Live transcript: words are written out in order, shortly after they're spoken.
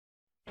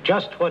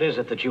Just what is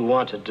it that you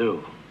want to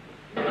do?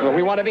 Well,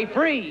 we want to be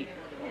free.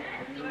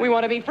 We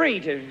want to be free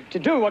to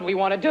do what we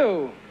want to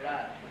do.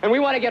 And we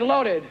want to get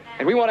loaded.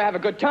 And we want to have a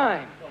good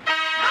time.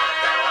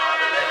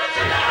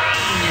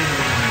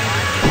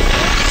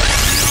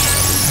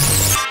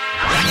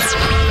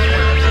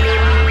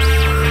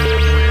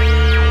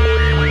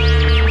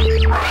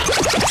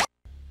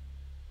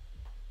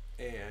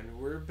 And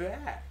we're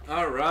back.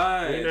 All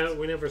right.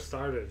 We never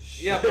started.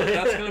 Yeah, but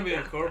that's going to be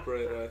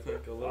incorporated, I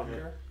think, a little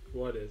bit.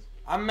 What is?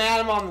 I'm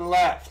Adam on the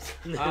left.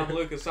 I'm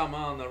Lucas, I'm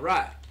on the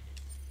right.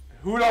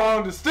 Who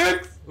on the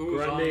sticks?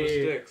 Who's Grundy, on the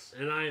sticks?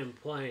 And I am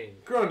playing.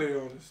 Grundy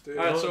on the sticks.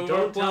 Alright, so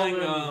Don't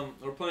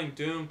we're playing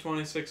Doom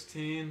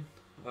 2016.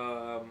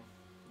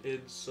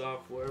 Id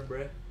Software,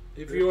 bruh.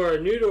 If you are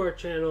new to our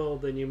channel,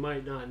 then you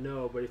might not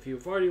know, but if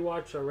you've already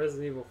watched our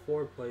Resident Evil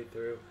 4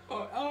 playthrough,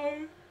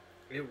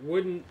 it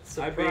wouldn't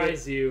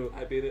surprise you.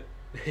 I beat it.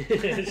 I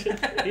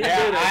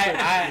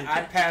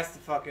passed the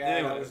fuck out.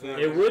 Anyways,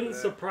 It wouldn't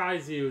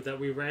surprise you that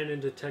we ran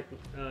into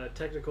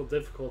technical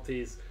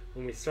difficulties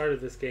when we started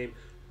this game,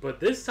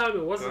 but this time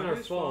it wasn't our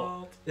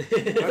fault.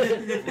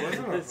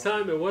 This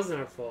time it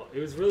wasn't our fault. It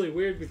was really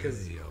weird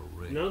because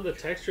none of the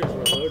textures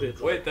were loaded.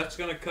 Wait, that's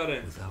gonna cut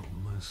in. Without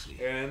mercy.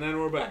 And then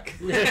we're back.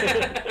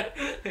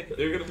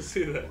 You're gonna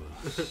see that.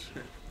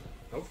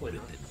 Hopefully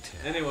not.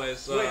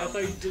 Anyways, Wait, I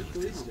thought you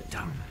deleted it.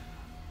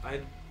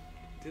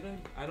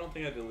 I don't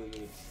think I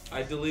deleted it.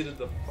 I deleted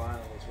the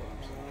file, is what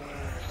I'm saying.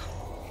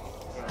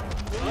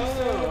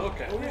 Oh,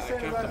 okay. I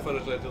kept the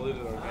footage, I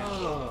deleted our game.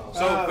 Oh.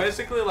 So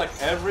basically, like,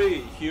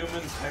 every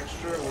human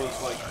texture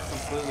was, like,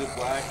 completely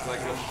black, like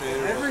a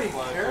shader Every was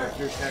black.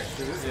 character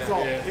texture. This is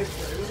all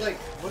pixel. It was like,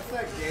 what's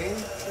that game?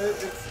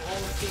 It's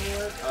almost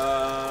similar.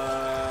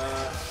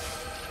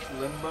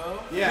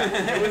 Limbo?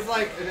 Yeah, it was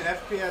like an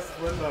FPS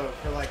limbo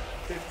for like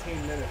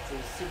 15 minutes. It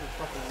was super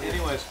fucking weird.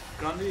 Anyways,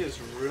 Grundy is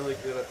really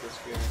good at this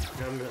game.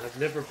 I've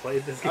never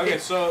played this game. Okay,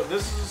 so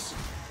this is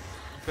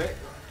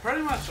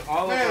pretty much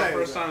all of our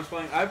first times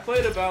playing. I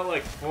played about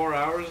like 4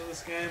 hours of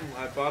this game.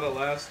 I bought it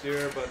last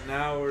year, but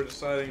now we're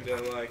deciding to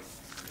like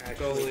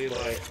actually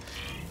like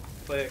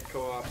play it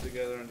co-op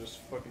together and just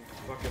fucking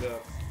fuck it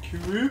up.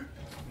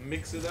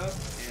 Mix it up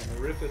and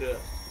rip it up.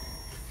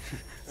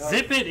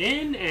 Zip it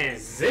in and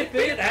zip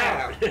it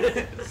out.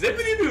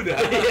 Zippity doo dah.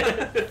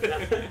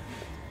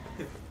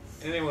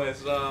 Anyways,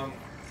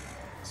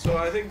 so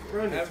I think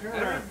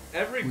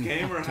every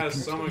gamer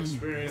has some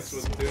experience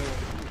with Doom.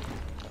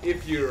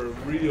 If you're a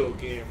real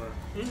gamer,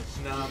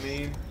 know what I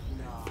mean?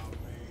 Nah,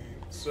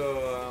 man.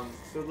 So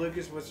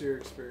Lucas, what's your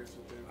experience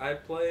with Doom? I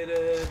played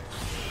it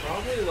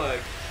probably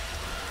like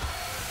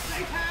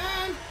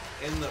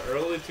in the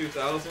early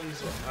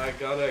 2000s. I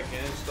got it at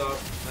GameStop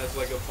as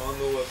like a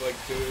bundle with like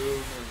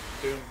Doom and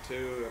Doom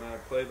 2, and I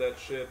played that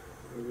shit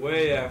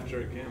way after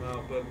it came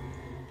out, but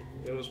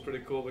it was pretty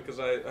cool because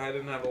I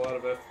didn't have a lot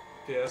of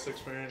FPS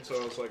experience,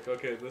 so I was like,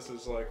 okay, this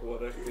is like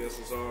what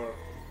FPSs are.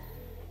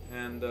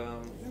 And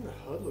I think the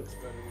HUD looks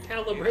better.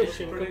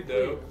 Calibration it was pretty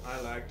dope. I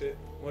liked it.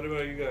 What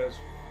about you guys?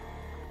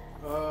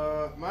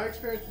 My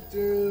experience with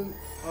Doom,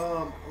 a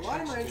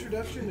lot of my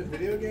introduction to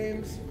video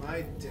games,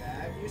 my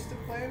dad used to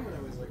play them when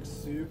I was like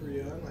super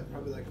young, like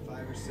probably like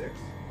 5 or 6.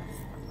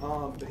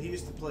 But he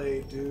used to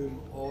play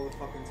Doom all the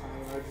fucking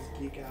time, and I would just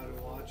geek out and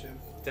watch him.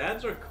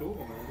 Dads are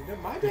cool,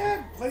 man. My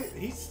dad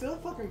he still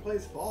fucking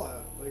plays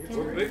Fallout. Like, it's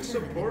We're big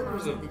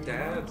supporters of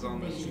dads on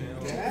this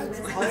channel. Dad's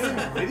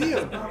playing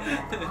video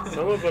games.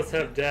 Some of us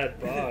have dad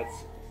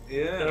bods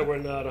Yeah. that we're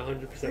not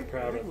 100%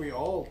 proud of. We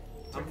all.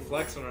 I'm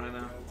flexing right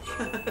now.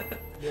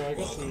 Yeah, I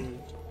got some.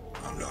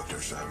 I'm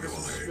Dr. Samuel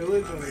Hayden.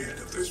 Village on Head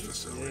of this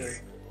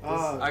facility.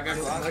 I got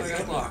glass, I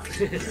got block.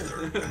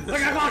 But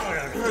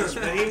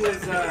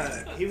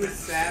he was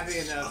savvy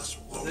enough.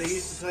 So he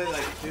used to play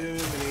like Doom,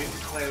 and he used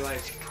to play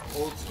like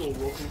old school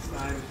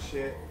Wolfenstein and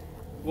shit.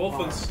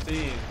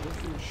 Wolfenstein.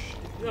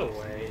 No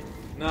way.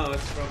 No,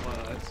 it's from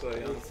it's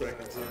Young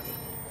Frankenstein.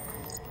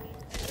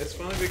 It's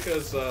funny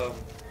because I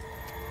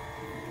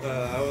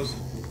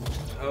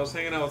was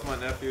hanging out with my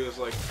nephew who's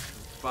like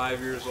 5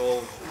 years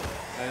old,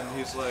 and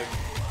he's like,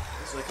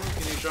 oh,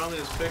 can you draw me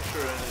this picture?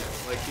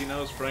 And like he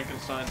knows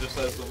Frankenstein just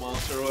as the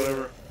monster or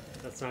whatever.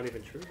 That's not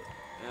even true.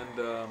 And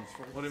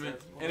what do you mean?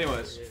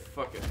 Anyways,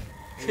 fuck it.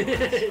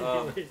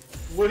 Anyways,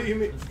 what do you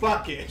mean?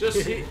 Fuck it.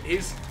 Just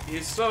he's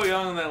so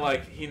young that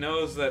like he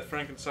knows that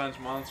Frankenstein's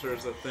monster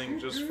is a thing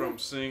just from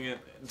seeing it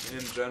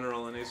in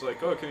general, and he's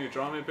like, oh, can you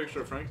draw me a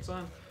picture of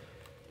Frankenstein?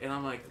 And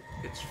I'm like,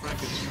 it's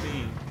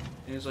Frankenstein.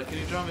 And he's like, can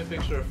you draw me a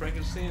picture of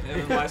Frankenstein?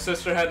 And then my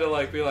sister had to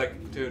like be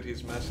like, dude,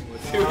 he's messing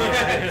with you.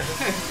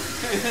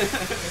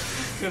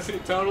 Because he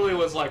totally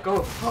was like,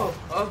 oh,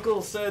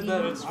 Uncle said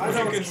that it's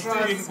Frankenstein.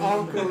 I don't trust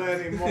Uncle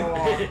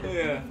anymore.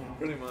 Yeah,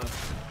 pretty much.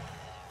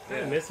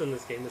 I miss when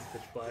this game is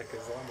pitch black.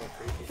 It's a lot more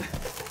creepy.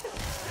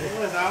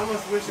 I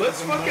almost wish it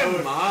Let's was a fucking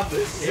mode. mod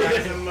this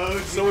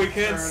so we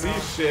can't see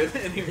shit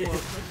anymore.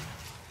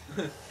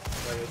 But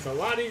it's a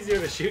lot easier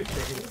to shoot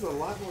things. It's a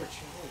lot more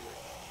challenging.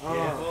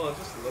 Yeah, well, it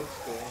just looks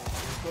cool.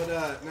 But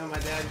no, my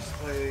dad used to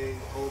play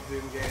old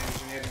Doom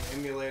games, and he had an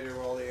emulator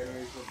where all the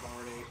enemies were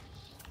Barney.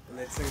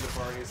 sing the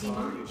Barney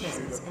song, you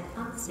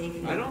shoot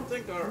him. I don't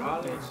think our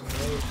audience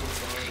knows who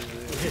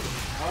Barney is.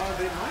 Oh,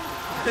 they might.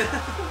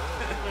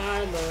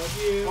 I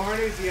love you.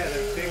 Barney's, yeah,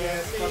 the big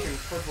ass fucking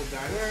purple We're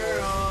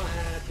dinosaur. all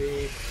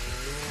happy.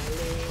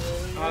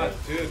 Ah,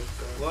 dude,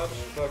 clutch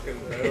fucking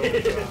barrel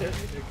Yes. drop. Did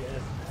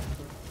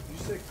you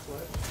say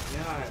clutch?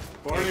 Yeah,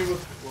 Barney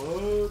was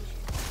clutch.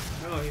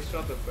 no, he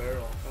shot the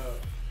barrel.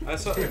 I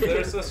saw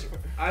there's this.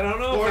 I don't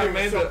know if Barney I was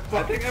made so the. I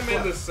fucking think I made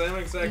the clutch. same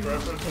exact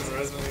reference in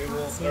Resident Evil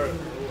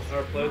or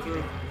our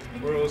playthrough,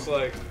 where it was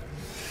like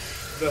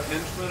the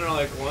henchmen are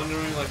like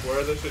wondering like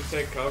where they should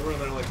take cover, and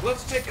they're like,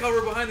 let's take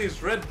cover behind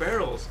these red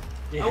barrels.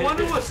 I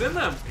wonder what's in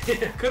them.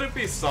 Could it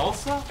be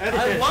salsa?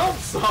 I love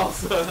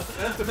salsa.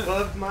 That's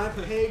above my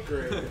pay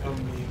grade,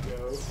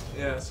 amigo.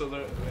 Yeah, so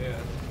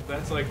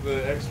that's like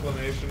the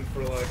explanation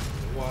for like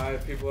why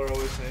people are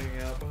always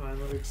hanging out behind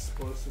them.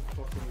 Explosive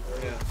fucking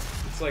grade.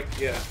 Yeah, it's like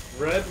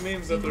red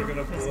means that they're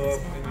gonna blow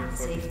up in your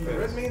fucking face.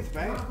 Red means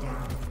bad.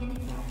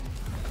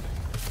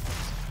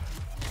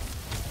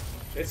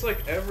 It's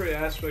like every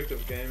aspect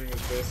of gaming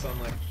is based on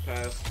like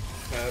past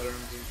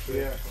patterns and shit.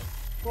 Yeah.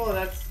 Well,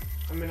 that's.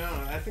 I mean, I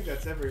don't know. I think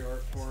that's every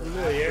art form.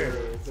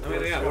 Familiarity. after the I mean,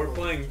 first yeah, we're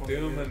couple, playing 20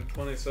 Doom years. in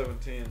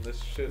 2017.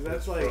 This shit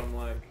That's is like- from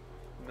like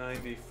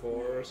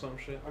 94 or some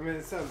shit. I mean,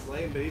 it sounds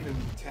lame, but even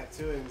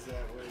tattooing is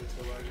that way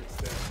to a large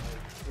extent.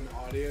 Like, an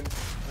audience,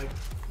 like,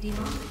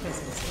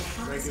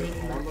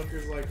 regular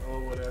onlookers, like, oh,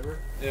 whatever.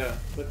 Yeah,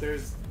 But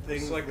there's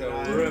things it's like that a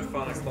I... riff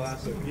on a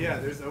classic. Yeah,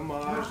 there's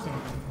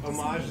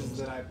homages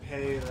that I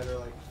pay that are,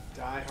 like,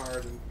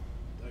 die-hard and,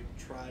 like,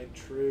 tried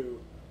true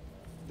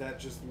that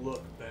just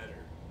look better.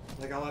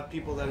 Like, I'll have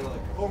people that are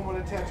like, oh, I want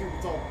a tattoo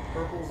that's all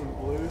purples and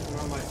blues, and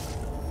I'm like,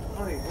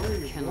 honey, where are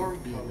your warm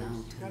colors?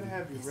 You gotta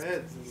have your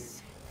reds and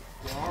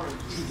your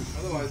oranges.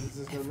 Otherwise, it's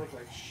just gonna look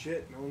like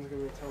shit. No one's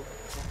gonna tell what the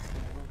fuck's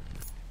going on.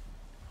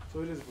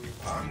 So it is weird.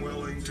 I'm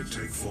willing to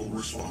take full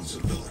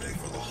responsibility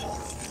for the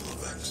horrible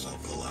events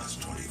of the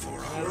last 24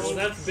 Well, hours.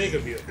 that's big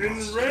of you.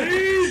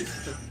 Enraged!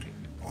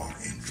 Our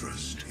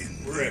interest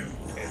in Rip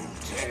them.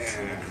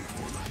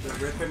 The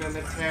ripping and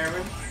the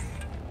tearing.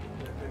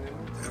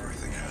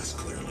 Everything has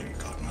clearly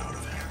gotten out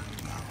of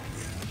hand now.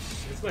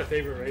 Yes, It's my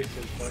favorite race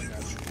in but it Fortnite.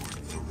 was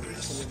worth the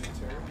risk.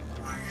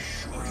 I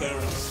assure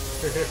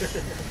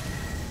Tearing,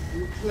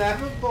 You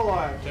clever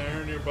boy.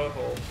 tearing your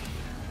butthole.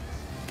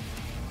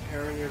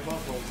 Tearing your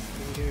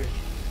buttholes in here.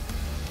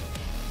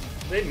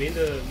 They mean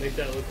to make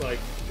that look like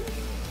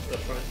the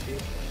front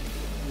piece.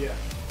 Yeah.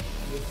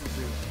 This is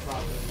your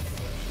proper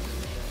introduction.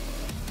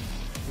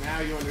 Now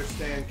you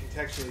understand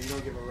contextually, you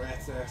don't give a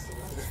rat's ass to it.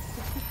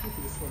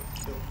 You just want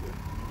to kill it.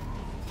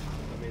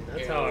 I mean,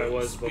 that's how I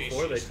was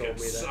before they told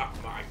me that. Suck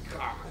my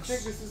cock. I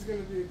think this is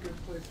going to be a good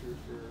playthrough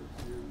for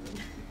you.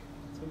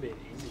 It's gonna be an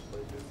easy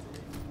playthrough for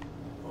me.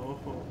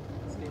 Oh.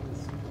 This game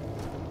is,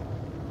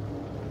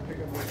 Pick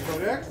up my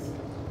codex.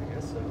 I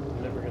guess so.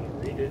 I'm never gonna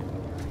read it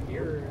or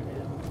hear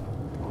it.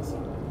 Also,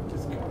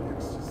 just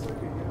codex, just like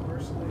a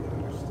universally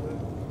understood.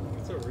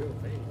 It's a real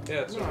thing.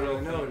 Yeah, it's No, a real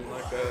I know thing, it is.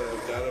 like a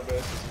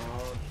database of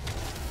knowledge.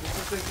 It's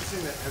just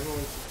interesting that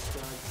everyone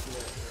subscribes to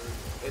it.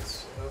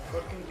 It's a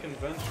fucking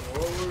convention.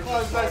 What were we Well, I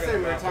was just about to say,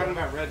 we were about? talking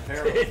about red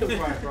barrels. That's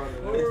why I brought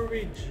it What up. were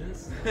we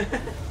just?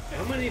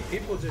 How many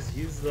people just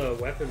use the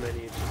weapon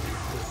menu to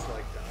just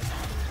like dodge?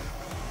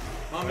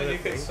 I mean, you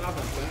can stop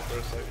and think for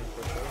a second,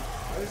 for sure.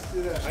 I just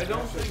do that. I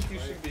don't think you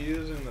should be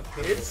using the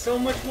pistol. It's so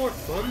much more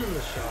fun than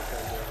the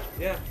shotgun.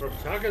 Though. Yeah, for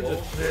Shotgun's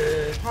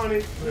bullshit. just.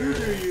 Honey, you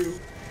do you.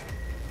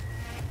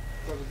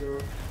 Close the door.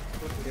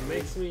 It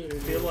makes me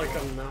feel like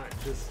I'm not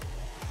just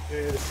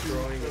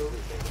destroying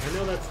everything. I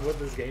know that's what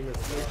this game is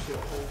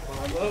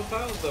about. I love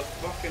how the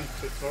fucking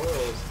tutorial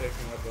is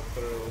taking up a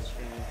third of the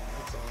screen.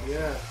 That's awesome.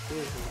 Yeah,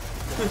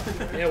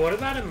 seriously. Yeah, what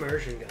about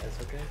immersion, guys,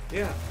 okay?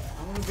 Yeah,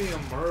 I want to be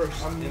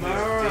immersed in these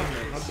Immersed.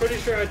 demons. I'm pretty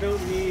sure I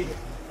don't need...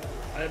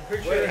 I'm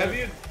pretty sure Wait, I have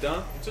you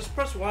done? Just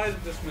press Y to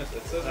dismiss.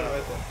 It says it right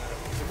there.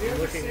 Have you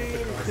ever looking at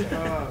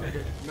the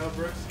seen Mel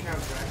Brooks' Count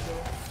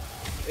Dracula?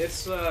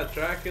 It's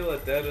Dracula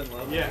Dead and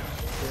Lovely. Yeah.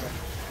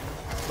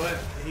 But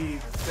he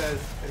says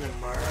an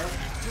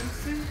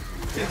emergency?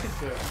 Yes,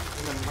 sir.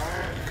 An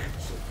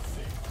emergency.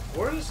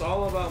 We're just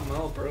all about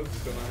Mel Brooks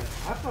tonight.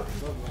 I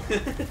fucking love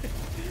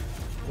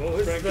Mel. What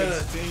was the...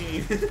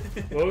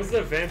 Frankenstein. What was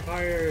the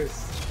vampire's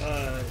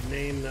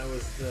name that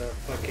was the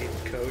fucking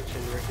coach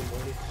in Rick and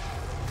Morty?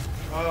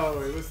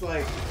 Oh, it was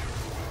like...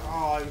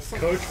 Oh, it was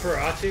something... Coach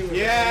Ferrati? Was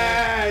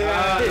Yeah,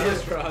 yeah.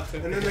 That's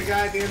rotten. And then the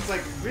guy at the end's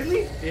like,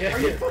 really? Yeah. Are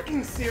you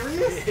fucking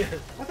serious? Yeah.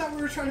 I thought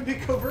we were trying to be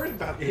covert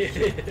about this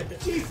shit.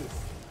 Jesus.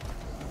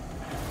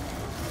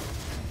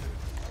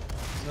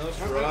 No,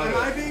 it's Am rotten.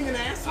 I being an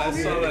asshole I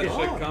here? saw that Oh,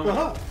 shit coming.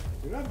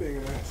 You're not being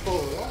an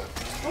asshole at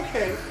all.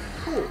 Okay,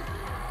 cool.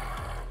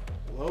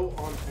 Low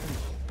on ammo.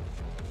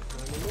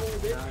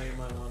 Now you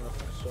might want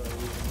to start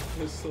using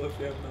this so if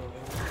you have no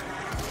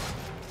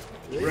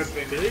ammo.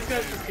 Ripping. Do these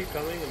guys just keep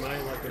coming? Am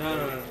I like...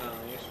 No,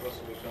 you're supposed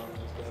to be calling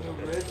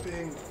The this guy.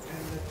 ripping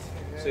and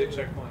the Say tearing.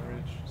 checkpoint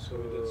reach, so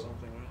we did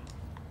something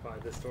right.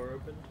 Find this door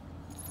opened.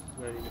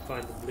 And I need to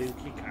find the blue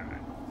key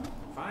card.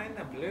 Find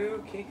the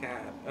blue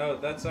keycard. Oh,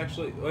 that's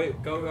actually.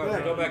 Wait, go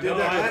back. Did Go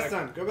that back. last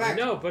time. Go back.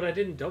 No, but I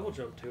didn't double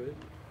jump to it.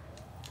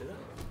 Did I?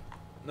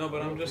 No,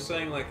 but I'm just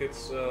saying, like,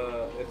 it's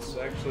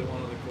actually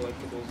one of the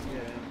collectibles in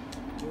the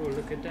game. Oh,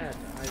 look at that!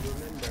 I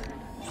remember.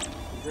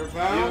 You're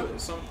found.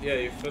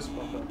 You fist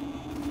bump it.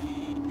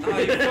 Ah,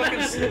 you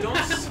fucking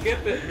don't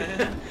skip it,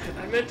 man.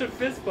 I meant to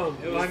fist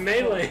bump. It My was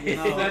melee.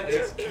 No,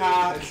 it's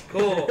cock. It's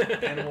cool,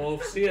 and we'll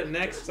see it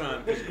next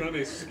time because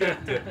Grundy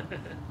skipped it.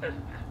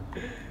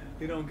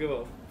 You don't give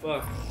a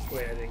fuck.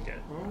 Wait, I didn't get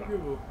it. I don't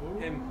give a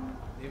fuck. And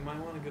you might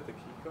want to get the key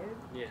card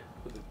Yeah.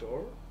 for the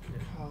door.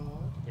 Card.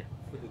 Yeah.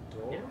 For the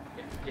door.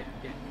 Yeah.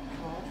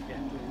 Card.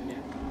 Yeah.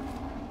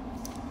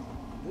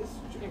 This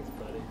Thanks,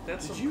 buddy.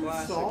 That's Did some you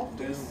classic solve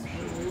Doom this shit.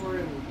 when we were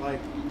in like?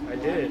 I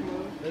black did.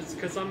 mode? That's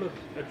because I'm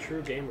a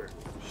true gamer.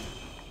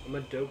 I'm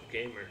a dope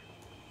gamer.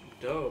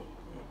 Dope.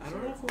 I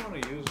don't know if we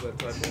want to use that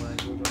type of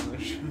language on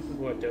this show.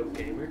 What, dope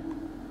gamer?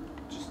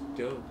 Just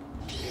dope.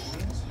 It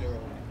means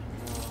heroin.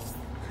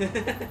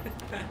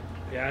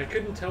 Yeah, I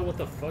couldn't tell what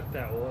the fuck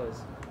that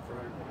was.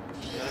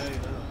 Yeah, I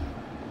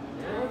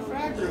know. Or a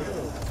fragment.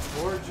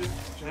 Or just.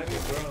 How do you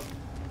throw?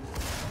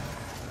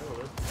 I don't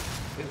know.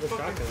 It It's a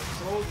fucking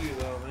shotgun. told you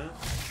though, man.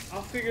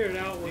 I'll figure it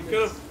out You when could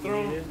have it's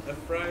thrown needed. a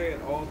frag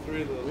at all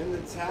three of those. When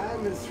the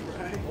time is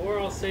right. Or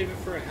I'll save it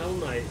for a Hell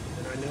Knight,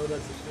 and I know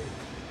that's a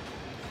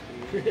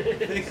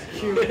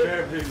Thank you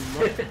very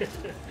much.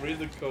 Read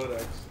the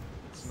codex.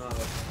 It's not a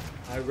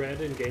thing. I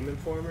read in Game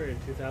Informer in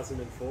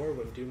 2004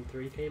 when Doom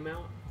 3 came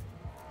out.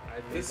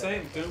 This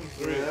ain't Doom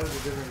 3. Yeah, that was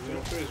a different Doom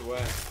Doom. 3 is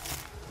whack.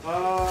 I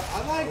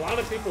A like lot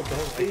of people don't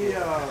like the.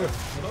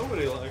 it.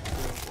 Nobody likes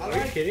Doom 3. I Are you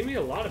like. kidding me?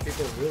 A lot of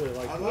people really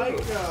like I it. like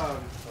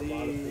A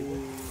lot of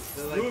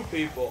the Who like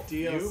people?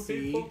 DLC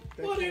You people?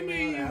 that What do you came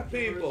mean, out you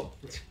afterwards. people?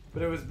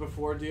 But it was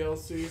before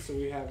DLC, so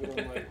we have it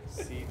on like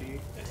CD.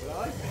 But I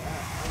like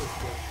that. That was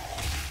cool.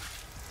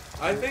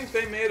 I think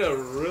they made a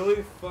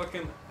really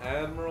fucking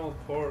admirable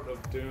port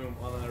of Doom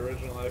on the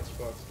original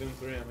Xbox. Doom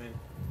 3, I mean.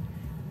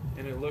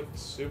 And it looked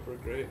super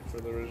great for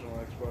the original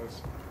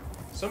Xbox.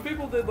 Some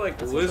people did like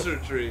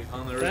wizardry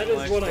on the That original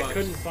is Xbox. what I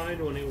couldn't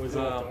find when it was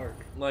all dark.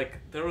 Like,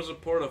 there was a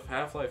port of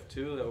Half-Life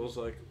 2 that was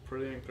like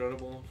pretty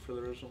incredible for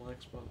the original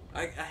Xbox.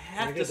 I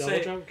have to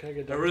say,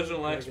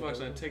 original Xbox,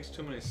 and it takes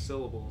too many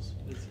syllables.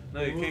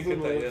 No, you can't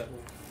get that yet.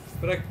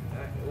 But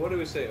what do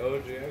we say,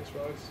 OG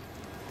Xbox?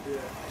 Yeah.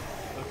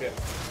 Okay.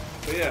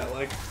 But yeah,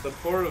 like, the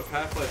port of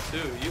Half-Life 2,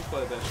 you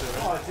played that shit,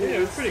 right? Oh, dude, Yeah, it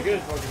was pretty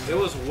good. It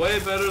was way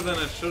better than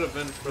it should have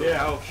been for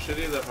how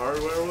shitty the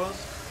hardware was.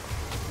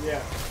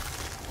 Yeah.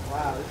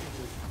 Wow, this is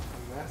just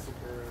a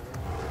massacre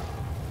right now.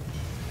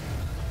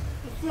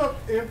 What's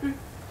up, Impy?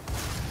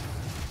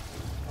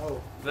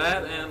 Oh.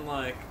 That and,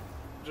 like,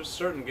 just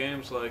certain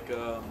games like,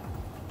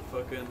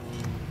 fucking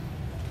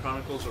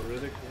Chronicles of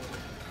Riddick.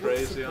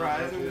 Crazy on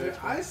Surprisingly,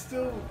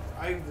 RGX.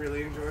 I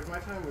really enjoyed my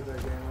time with that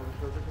game, I'll be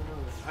perfectly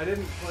honest. I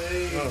didn't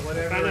play I found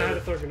out how to whatever,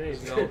 throw grenades.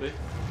 Zelby,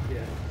 Yeah.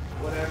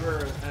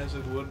 whatever, as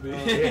it would be.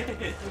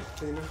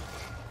 you know,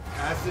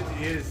 as it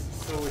is,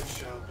 so it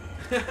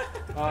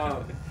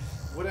shall be.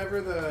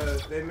 Whatever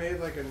they made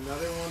like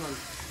another one on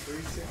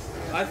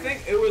 360. I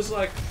think it was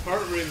like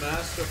part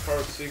remaster,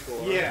 part sequel.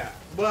 Right? Yeah,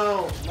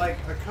 well, like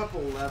a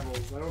couple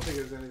levels. I don't think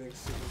it was anything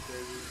super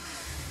crazy.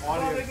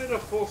 Oh, they did a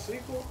full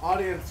sequel?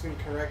 Audience can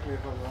correct me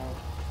if I'm wrong.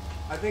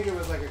 I think it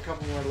was like a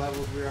couple more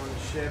levels. We were on the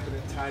ship and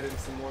it tied in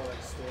some more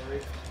like story.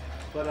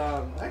 But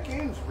that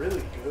game's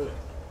really good.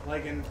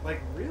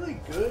 Really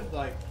good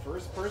like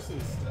first person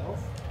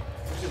stealth,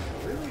 which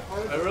is really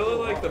hard. I really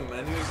like the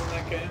menus in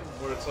that game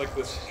where it's like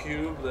this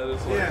cube that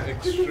is like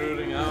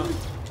extruding out.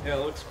 Yeah,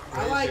 it looks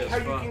crazy. I like as how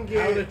fuck. you can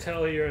get. How to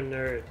tell you're a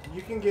nerd.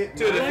 You can get.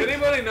 Dude, if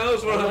anybody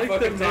knows what I I'm like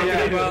fucking the talking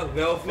menu. about,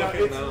 they'll No,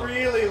 fucking it's know.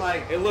 really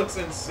like. It looks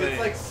insane. It's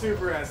like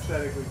super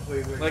aesthetically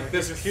pleasing. Like,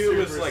 this it's cube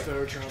is super like-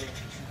 serotonin.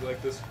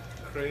 like this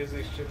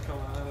crazy shit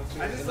coming out of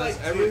you. I just And like,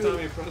 that's every too, time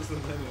you press the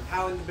menu.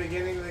 How in the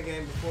beginning of the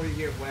game, before you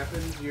get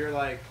weapons, you're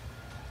like,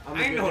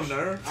 I ain't no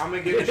nerd. I'm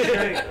gonna get a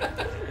shank.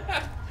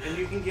 And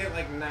you can get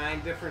like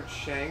 9 different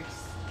shanks,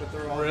 but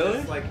they're all Really?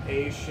 just like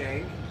a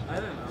shank. I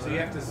didn't know. So you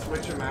have to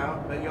switch them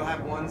out. Then you'll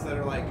have ones that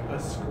are like a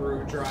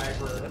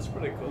screwdriver. That's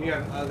pretty cool. You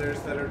have others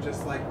that are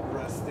just like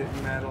rusted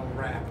metal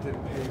wrapped in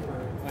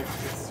paper. Like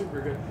it's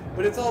super good,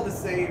 but it's all the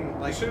same.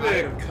 Like Should be a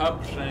item.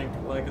 cup shank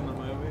like in the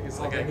movie. It's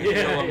like I can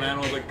Yeah, kill a yeah. man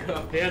with a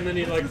cup. Yeah, and then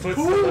he like puts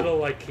cool. the little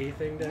like key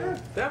thing down.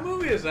 That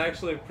movie is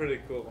actually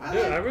pretty cool.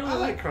 Dude, I really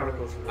like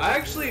Chronicles. I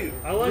actually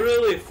I like-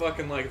 really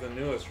fucking like the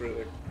newest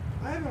Riddick.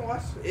 I haven't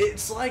watched it.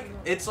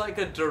 It's like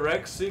a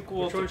direct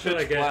sequel Which to one should I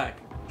Pitch get? Black.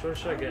 Which one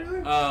should I get? Really?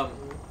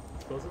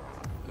 Explosive?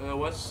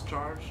 What's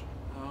charge?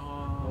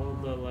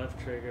 Hold the left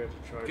trigger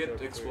to charge Get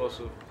up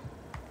explosive.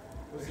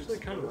 I actually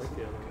kind of like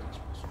the other one.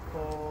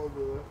 Hold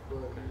the left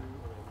button.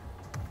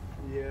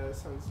 Yeah,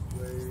 sounds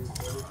way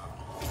better.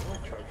 I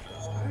like charge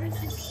shot. Why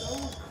is this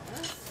so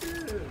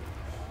aggressive?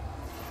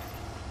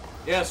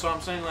 Yeah, so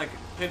I'm saying like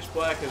Pitch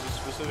Black is a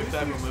specific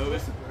type of movie.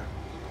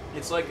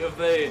 It's like if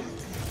they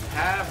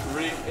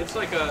it's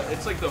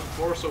like the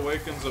Force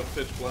Awakens of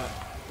Pitch Black,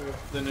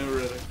 the new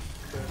Riddick.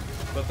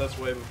 But that's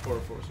way before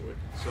Force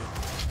Awakens, so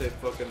they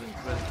fucking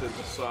invented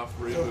the soft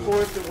So reboot.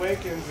 Force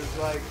Awakens is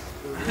like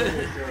the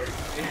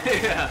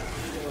remake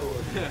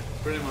of... Yeah,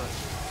 pretty much.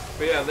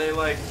 But yeah,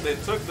 they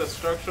took the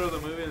structure of the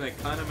movie and they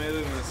kind of made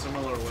it in a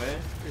similar way.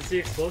 Is the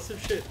explosive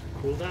shit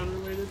cooldown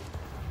related?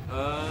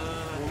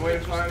 One way It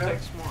to just find out?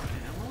 takes more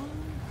ammo?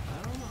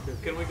 I don't know.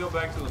 Can we go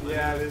back to the menu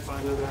Yeah, it and is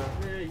find cooldown.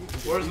 out? Yeah, you can.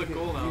 Where's the You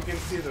cooldown? can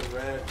see the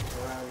red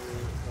around your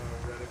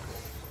reticle.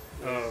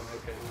 Oh,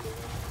 okay.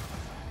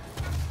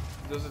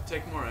 Does it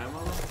take more ammo?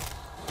 That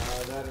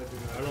I do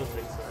not I don't know.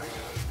 think so.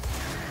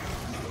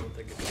 I don't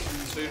think it does.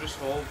 So you just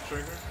hold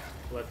trigger?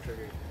 Left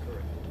trigger,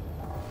 correct.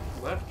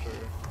 Left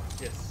trigger?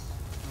 Yes.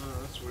 Oh,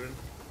 that's weird.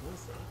 No,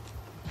 it's not.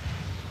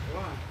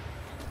 Why?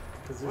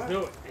 Because there's What?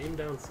 no aim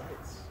down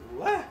sights.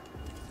 What?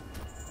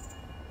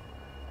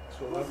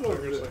 So What's left up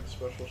trigger's with like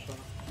special shot.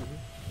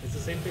 It's the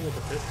same thing with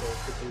the pistol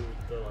to do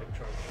the like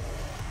charge shot.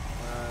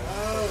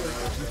 Oh, is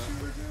that what you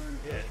were doing?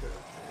 Yeah.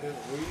 Dude,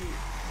 we do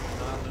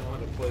not know how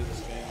to play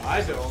this game.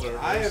 I Some don't. servers.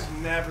 I have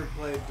never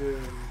played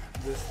Doom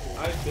this game.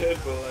 I did,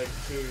 but like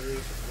 2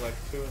 years, like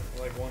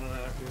 1.5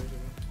 years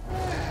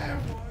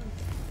ago.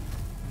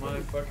 My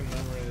fucking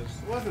memory is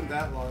It wasn't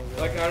that long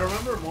ago. like I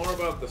remember more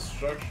about the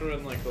structure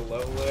and like the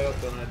level layout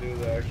than I do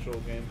the actual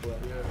gameplay.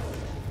 Yeah.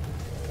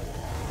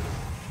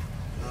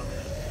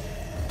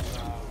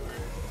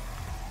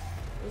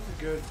 This is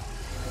good.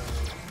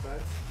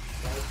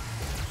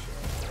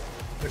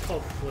 They're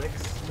called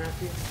flicks,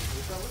 Matthew.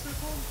 Is that what they're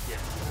called?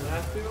 Yeah.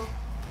 Matthew?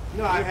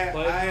 No,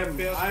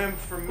 played I am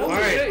familiar.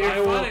 Alright, Shit, you're I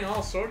will- finding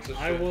all sorts of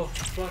shit. I will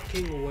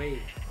fucking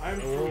wait. I'm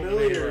I won't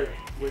familiar melee.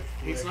 with.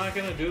 He's flicks. not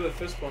gonna do the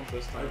fist bump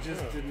this I time.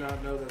 just did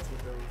not know that's what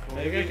they were called.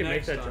 Maybe I can make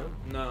next that time.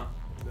 jump. No.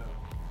 No.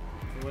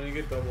 When you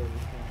get double, you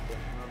can, but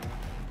not now.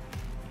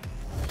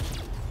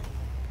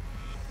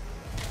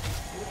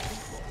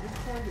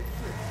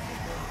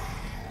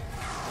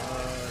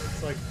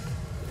 It's like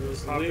it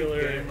was Elite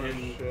popular gamer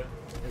in shit.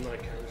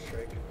 like Counter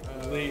Strike.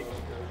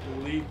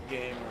 Elite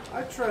gamer.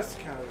 I trust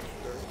Counter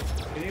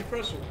Strike. Can you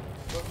press?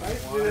 I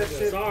used to do that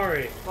shit.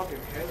 Sorry. Fucking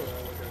Halo.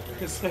 I look at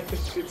it. It's like the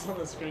shit's on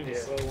the screen Yeah.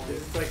 so long.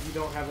 It's like you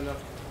don't have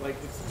enough. Like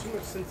it's too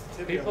much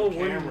sensitivity People on the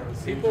wouldn't camera.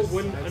 So you people just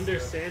wouldn't sidestep.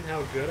 understand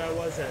how good I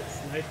was at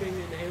sniping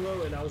in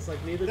Halo, and I was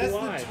like, neither That's do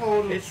I. the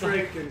total It's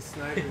trick like, in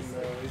sniping, though.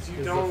 Is you it's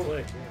the don't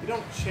flick, yeah. you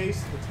don't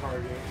chase the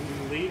target.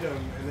 You lead them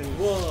and then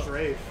you Well,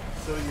 strafe.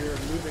 So you're a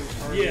moving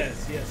target.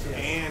 Yes.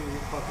 And you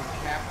fucking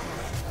capture.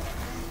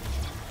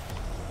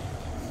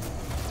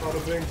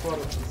 Bada bing, bada I'm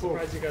boom.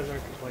 surprised you guys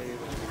aren't complaining.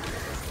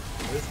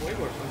 It's way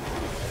more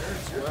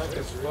fun. Whack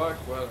as fuck,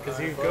 but 'Cause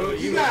I you thought go- it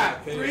was You you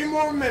got pace. 3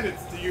 more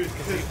minutes to use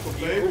pistol,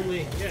 You baby.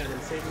 only, yeah, and I'm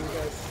saving you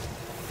guys.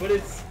 But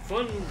it's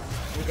fun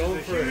going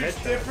There's for a a huge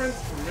headshot.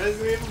 difference from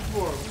Resident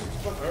Evil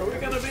 4. Are we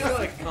gonna be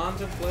like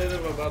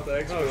contemplative about the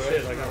exploration?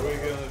 shit, I got or are we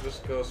one. gonna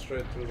just go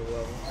straight through the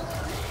levels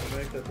and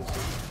make that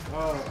decision?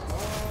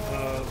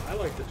 I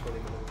like the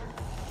 20-minute mark.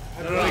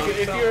 I No, don't no,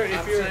 know.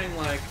 I'm saying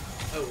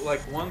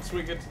like once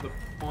we get to the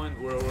point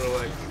where we're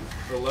like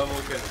the level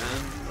can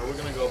end, are we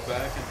gonna go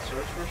back and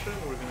search for shit,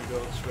 or are we gonna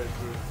go straight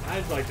through?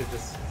 I'd like to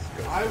just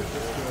go. I was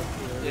just going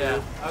through.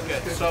 Yeah. Okay.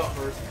 Just So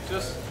first.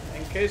 just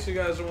in case you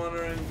guys are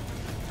wondering,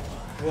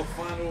 we'll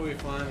find what we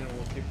find and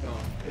we'll keep going.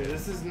 Yeah,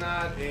 this is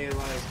not a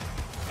like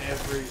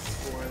every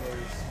spoiler.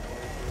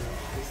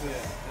 This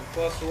is. And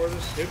plus we're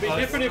just. It'd be us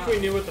different if not- we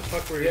knew what the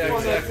fuck we were Yeah, doing.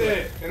 Well, that's exactly.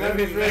 it. And That that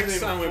means means next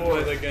time we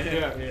play the game.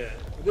 Yeah. Yeah.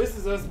 This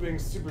is us being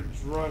super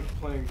drunk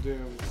playing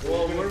Doom. So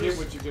Well, you're we're gonna get just-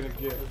 what you're gonna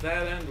get. At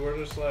that end, we're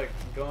just like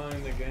going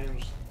into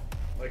games,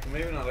 like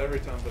maybe not every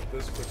time, but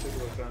this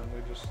particular time we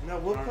just. No,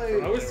 we'll aren't play-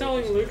 I was familiar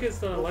telling with Lucas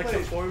the We'll Alexa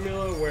play-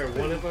 formula where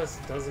one of us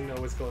doesn't know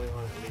what's going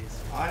on at least.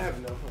 I have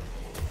no fun.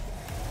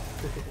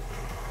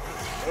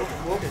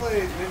 We'll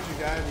play Ninja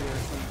Gaiden or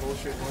some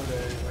bullshit one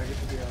day and I get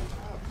to be on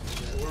top.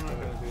 this. We're not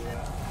gonna do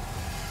that.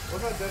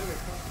 What about Devil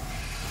May Cry?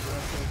 We're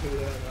not gonna do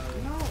that.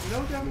 No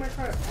Devil May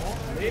Cry. All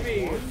I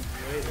Maybe want.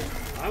 later.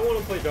 I want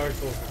to play Dark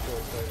Souls before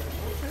I play that.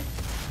 Okay.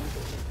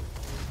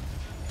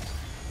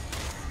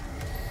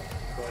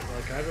 But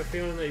like, I have a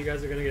feeling that you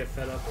guys are gonna get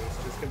fed up, and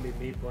it's just gonna be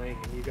me playing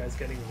and you guys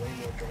getting way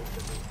more drunk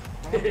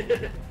than me.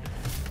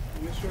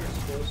 Use your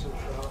explosive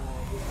shot while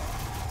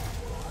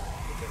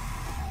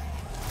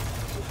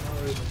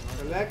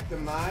Collect the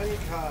mine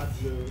card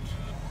loot.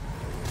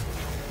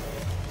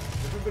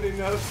 Everybody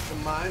knows the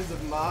mines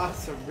of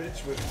Mars are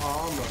rich with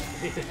armor.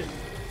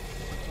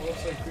 It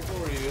looks like people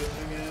were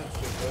using it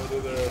to go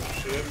to their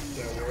ship,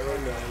 their world,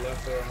 and they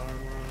left their armor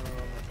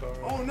on the car.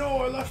 Oh no,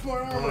 I left my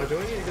armor. Do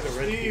I need to get a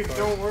red key Steve, card?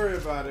 don't worry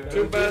about it.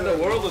 Too bad the It'll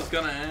do world it. is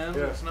gonna end.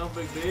 Yeah. It's no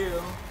big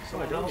deal.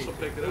 Someone don't else need will to.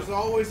 pick it There's up.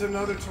 always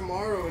another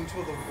tomorrow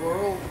until the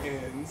world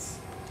ends.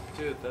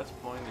 Dude, that's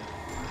poignant.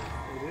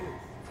 It is.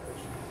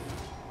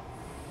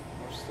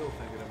 I'm still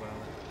thinking about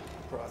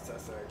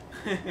Processing.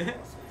 it.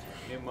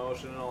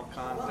 Emotional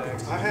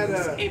context. I had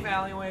a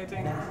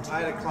Evaluating.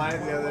 I had a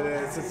client the other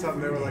day that said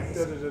something. They were like,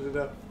 da da da da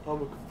da.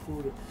 I'm a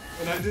computer,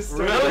 and I just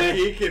started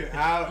Really? geeking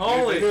out.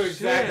 Holy I knew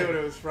exactly shit. what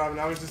it was from, and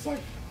I was just like,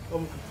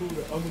 I'm a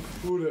computer, I'm a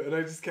computer, and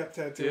I just kept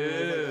tattooing.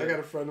 Yeah. I got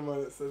a friend of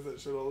mine that says that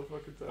shit all the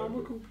fucking time. I'm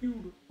a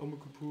computer. I'm a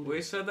computer.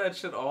 We said that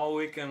shit all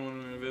weekend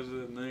when we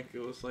visited Nick. It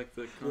was like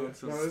the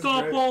constant. no,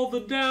 Stop great. all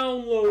the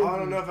downloads. I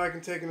don't know if I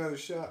can take another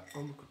shot.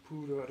 I'm a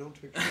computer. I don't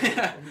take shots.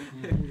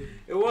 I'm a computer.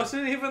 It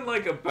wasn't even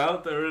like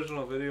about the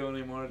original video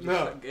anymore. Just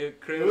No. like, it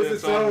It created was its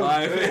its own own.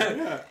 life.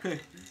 Yeah.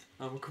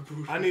 I'm a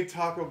computer. I need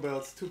Taco Bell.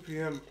 It's 2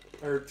 p.m.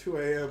 or 2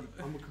 a.m.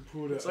 I'm a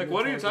computer. It's I like, need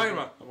what are you Taco talking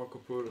Bell. about? I'm a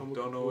computer. I'm a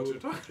Don't know what you're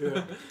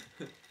computer. talking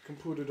Yeah.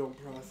 Computer don't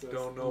process.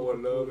 Don't know I'm a what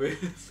love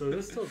computer. is. So is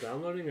this still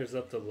downloading or is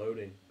that the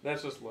loading?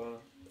 That's just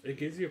love. It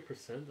gives you a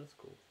 %. That's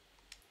cool.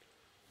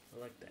 I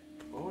like that.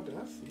 Oh,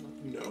 that's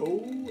not,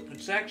 no.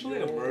 It's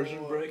actually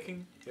immersion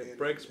breaking. It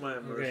breaks my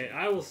immersion. Okay,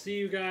 I will see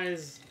you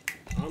guys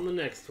on the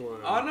next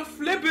one. On a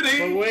flippity!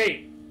 But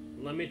wait,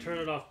 let me turn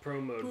it off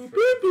pro mode. Boop,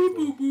 boop,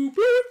 boop, boop,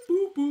 boop,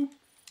 boop, boop.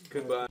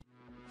 Goodbye.